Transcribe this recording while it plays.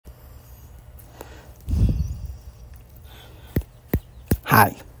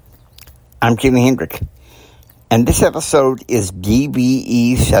Hi, I'm Jimi Hendrix, and this episode is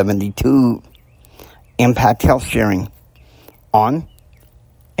DBE 72, Impact Health Sharing, on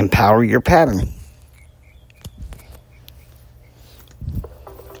Empower Your Pattern.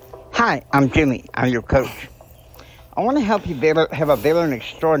 Hi, I'm Jimmy. I'm your coach. I want to help you have a better and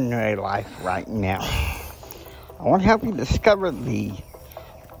extraordinary life right now. I want to help you discover the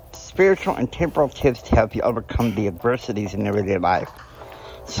spiritual and temporal tips to help you overcome the adversities in everyday life.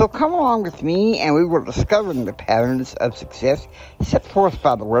 So come along with me and we will discover the patterns of success set forth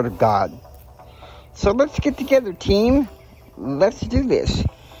by the Word of God. So let's get together, team. Let's do this.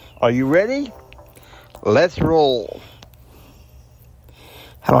 Are you ready? Let's roll.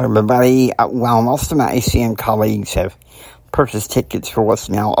 Hello, everybody. Well, most of my ACN colleagues have purchased tickets for what's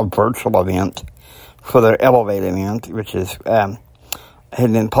now a virtual event for their Elevate event, which is had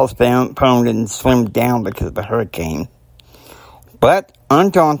been postponed and slimmed down because of the hurricane. But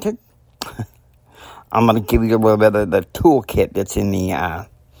undaunted, I'm going to give you a little bit of the toolkit that's in the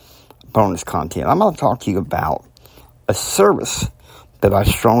bonus content. I'm going to talk to you about a service that I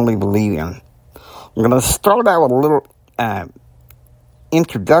strongly believe in. I'm going to start out with a little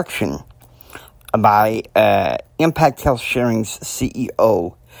introduction by Impact Health Sharing's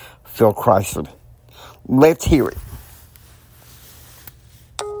CEO, Phil Chrysler. Let's hear it.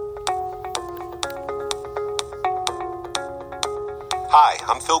 Hi,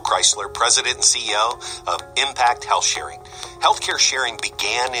 I'm Phil Chrysler, President and CEO of Impact Health Sharing. Healthcare sharing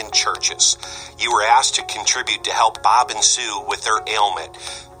began in churches. You were asked to contribute to help Bob and Sue with their ailment.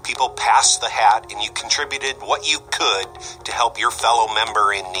 People passed the hat and you contributed what you could to help your fellow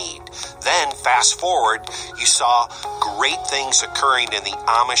member in need. Then, fast forward, you saw great things occurring in the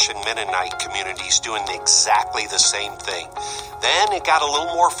Amish and Mennonite communities doing exactly the same thing. Then it got a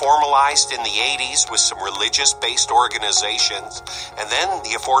little more formalized in the 80s with some religious-based organizations. And then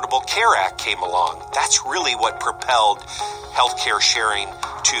the Affordable Care Act came along. That's really what propelled healthcare sharing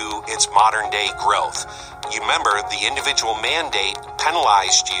to its modern-day growth. You remember the individual mandate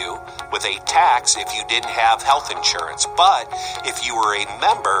penalized you with a tax if you didn't have health insurance. But if you were a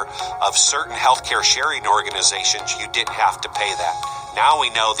member of certain healthcare sharing organizations, you didn't have to pay that. Now we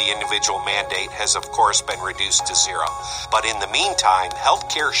know the individual mandate has, of course, been reduced to zero. But in the meantime,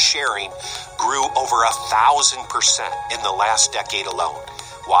 healthcare sharing grew over 1,000% in the last decade alone.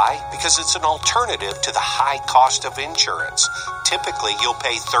 Why? Because it's an alternative to the high cost of insurance. Typically, you'll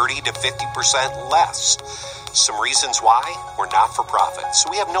pay 30 to 50% less. Some reasons why? We're not for profit.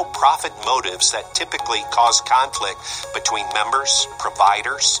 So we have no profit motives that typically cause conflict between members,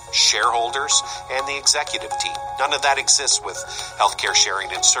 providers, shareholders, and the executive team. None of that exists with healthcare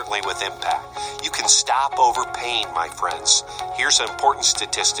sharing and certainly with Impact. You can stop overpaying, my friends. Here's an important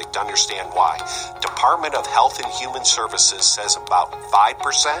statistic to understand why. Department of Health and Human Services says about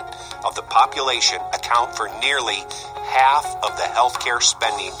 5% of the population account for nearly half of the healthcare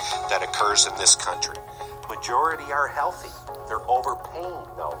spending that occurs in this country. Majority are healthy. They're overpaying,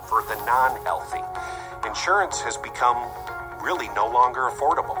 though, for the non-healthy. Insurance has become really no longer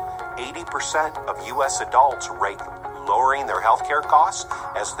affordable. 80% of U.S. adults rate lowering their healthcare costs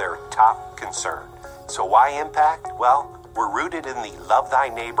as their top concern. So why Impact? Well, we're rooted in the Love Thy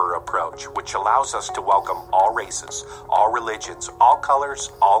Neighbor approach, which allows us to welcome all races, all religions, all colors,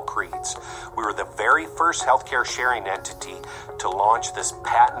 all creeds. We were the very first healthcare sharing entity to launch this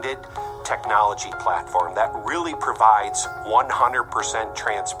patented technology platform that really provides 100%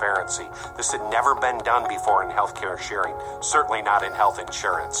 transparency. This had never been done before in healthcare sharing, certainly not in health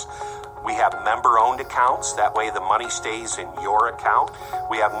insurance. We have member-owned accounts. That way the money stays in your account.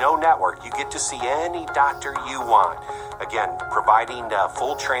 We have no network. You get to see any doctor you want. Again, providing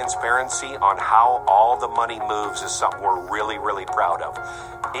full transparency on how all the money moves is something we're really, really proud of.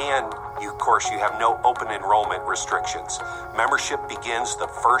 And, of course, you have no open enrollment restrictions. Membership begins the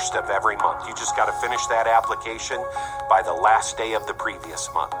first of every month. You just got to finish that application by the last day of the previous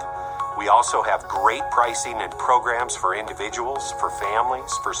month. We also have great pricing and programs for individuals, for families,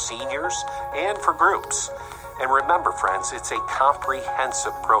 for seniors, and for groups. And remember, friends, it's a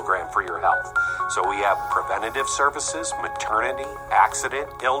comprehensive program for your health. So we have preventative services, maternity, accident,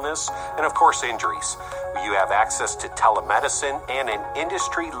 illness, and of course injuries. You have access to telemedicine and an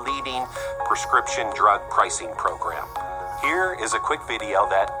industry-leading prescription drug pricing program. Here is a quick video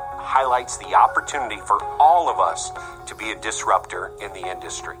that highlights the opportunity for all of us to be a disruptor in the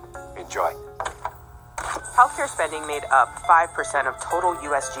industry. Enjoy. Healthcare spending made up 5% of total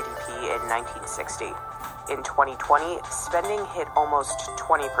U.S. GDP in 1960. In 2020, spending hit almost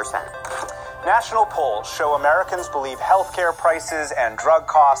 20%. National polls show Americans believe healthcare prices and drug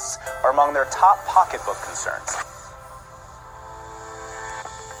costs are among their top pocketbook concerns.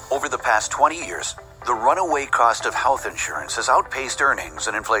 Over the past 20 years, the runaway cost of health insurance has outpaced earnings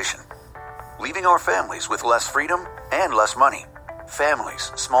and inflation, leaving our families with less freedom and less money.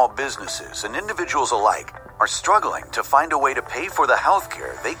 Families, small businesses, and individuals alike are struggling to find a way to pay for the health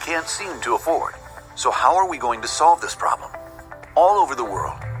care they can't seem to afford. So how are we going to solve this problem? All over the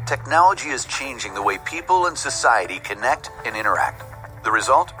world, technology is changing the way people and society connect and interact. The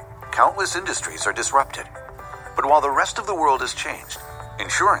result? Countless industries are disrupted. But while the rest of the world has changed,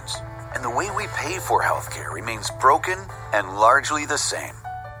 insurance and the way we pay for healthcare remains broken and largely the same.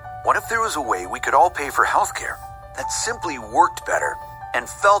 What if there was a way we could all pay for healthcare that simply worked better and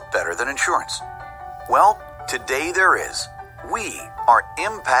felt better than insurance? Well, today there is. We are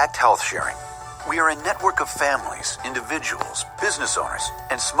Impact Health Sharing. We are a network of families, individuals, business owners,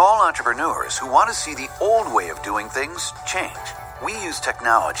 and small entrepreneurs who want to see the old way of doing things change. We use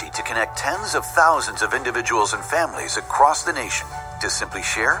technology to connect tens of thousands of individuals and families across the nation to simply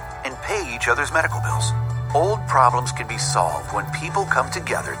share and pay each other's medical bills. Old problems can be solved when people come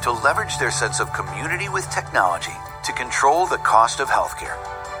together to leverage their sense of community with technology to control the cost of healthcare.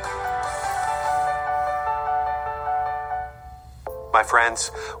 My friends,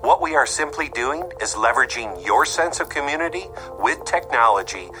 what we are simply doing is leveraging your sense of community with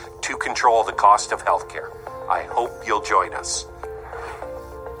technology to control the cost of healthcare. I hope you'll join us.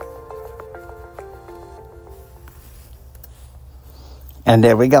 And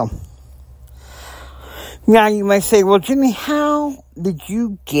there we go. Now you may say, well, Jimmy, how did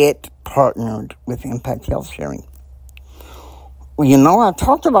you get partnered with Impact Health Sharing? Well, I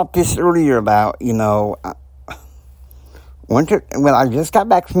talked about this earlier about, when I just got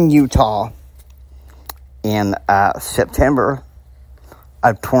back from Utah in September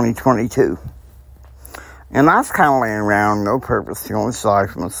of 2022. And I was kind of laying around, no purpose, feeling sorry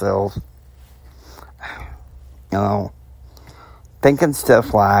for myself. Thinking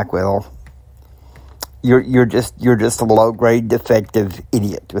stuff like, well, you're just a low-grade defective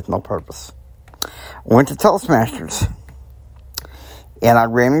idiot with no purpose. Went to Toastmasters, and I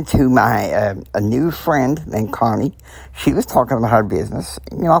ran into my a new friend named Connie. She was talking about her business.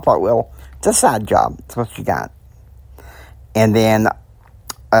 I thought, well, it's a side job. That's what she got. And then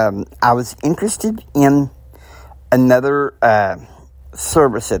I was interested in another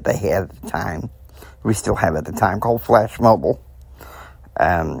service that they had at the time. We still have at the time, called Flash Mobile.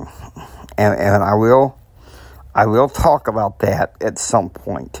 And I will talk about that at some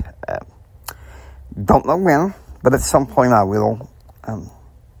point. Don't know when, but at some point I will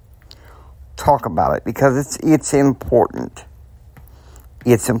talk about it because it's important.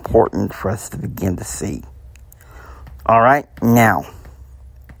 It's important for us to begin to see. All right, now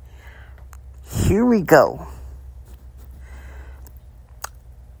here we go.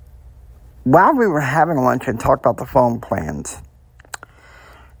 While we were having lunch and talked about the phone plans,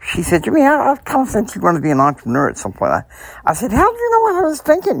 she said, Jimmy, I kind of think you're going to be an entrepreneur at some point. I said, how do you know what I was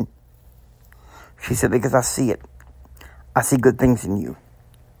thinking? She said, because I see it. I see good things in you.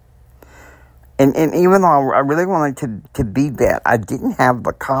 And even though I really wanted to be that, I didn't have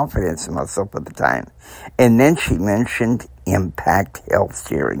the confidence in myself at the time. And then she mentioned Impact Health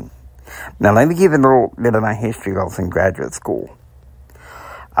Sharing. Now, let me give you a little bit of my history while I was in graduate school.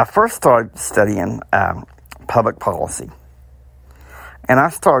 I first started studying public policy. And I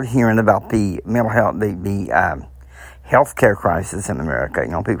started hearing about the mental health, the healthcare crisis in America.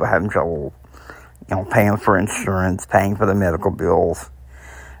 People having trouble, paying for insurance, paying for the medical bills.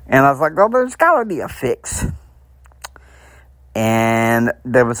 And I was like, well, there's got to be a fix. And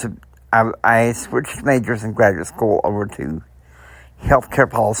I switched majors in graduate school over to healthcare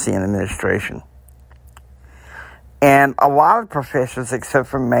policy and administration. And a lot of professors, except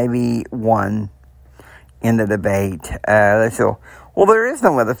for maybe one in the debate, they said, well, there is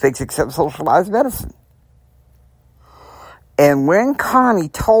no other fix except socialized medicine. And when Connie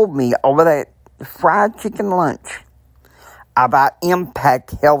told me over that fried chicken lunch about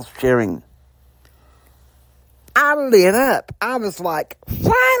Impact Health Sharing, I lit up. I was like,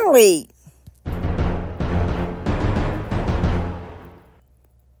 finally!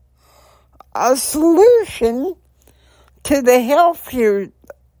 A solution to the healthcare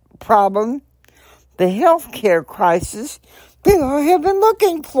problem, the healthcare crisis that I have been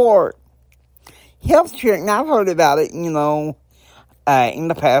looking for. Health sharing, now I've heard about it, in the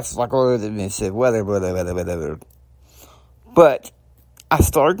past, like, they said, whatever. But I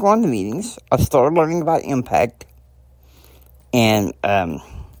started going to meetings. I started learning about impact. And, of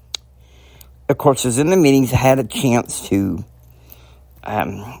course, as in the meetings, I had a chance to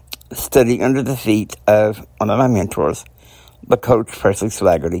study under the feet of one of my mentors, the coach, Presley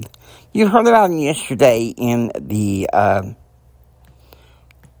Swaggerty. You heard about him yesterday in the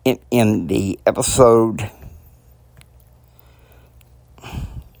in the episode,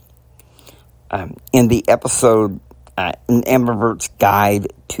 an Ambivert's Guide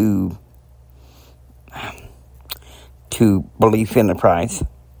to Belief Enterprise.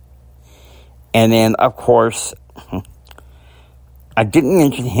 And then, of course, I didn't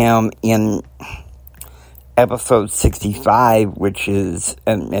mention him in episode 65, which is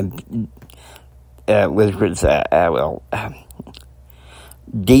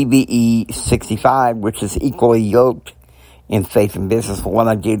DBE 65, which is Equally Yoked in Faith and Business. The one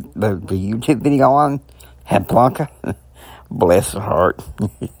I did the YouTube video on had Blanca. Bless her heart.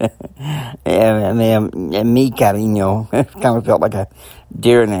 and me kind of felt like a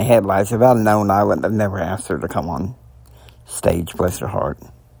deer in the headlights. If I'd known, I would have never asked her to come on stage. Bless her heart.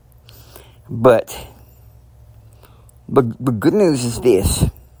 But the good news is this.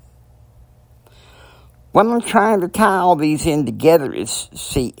 What I'm trying to tie all these in together is,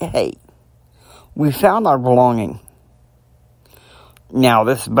 see, hey, we found our belonging. Now,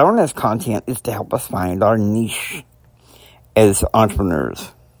 this bonus content is to help us find our niche as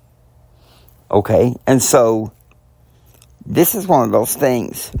entrepreneurs. Okay? And so, this is one of those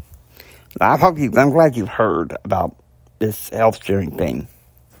things. I'm glad you've heard about this health sharing thing.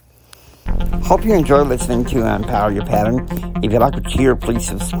 Hope you enjoy listening to Empower Your Pattern. If you'd like to cheer, please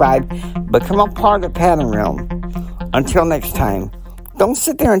subscribe. Become a part of the Pattern Realm. Until next time, don't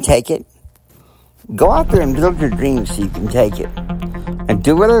sit there and take it. Go out there and build your dreams so you can take it. And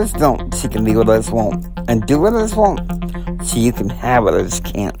do what others don't so you can be what others won't. And do what others won't so you can have what others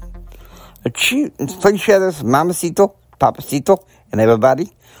can't. Please share this with Mamacito, Papacito, and everybody.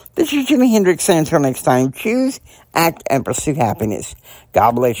 This is Jimi Hendrix saying until next time, choose, act, and pursue happiness.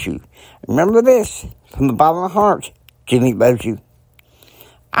 God bless you. Remember this, from the bottom of my heart, Jimmy loves you.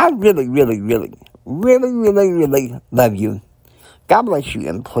 I really, really, really, really, really, really love you. God bless you,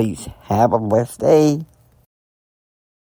 and please have a blessed day.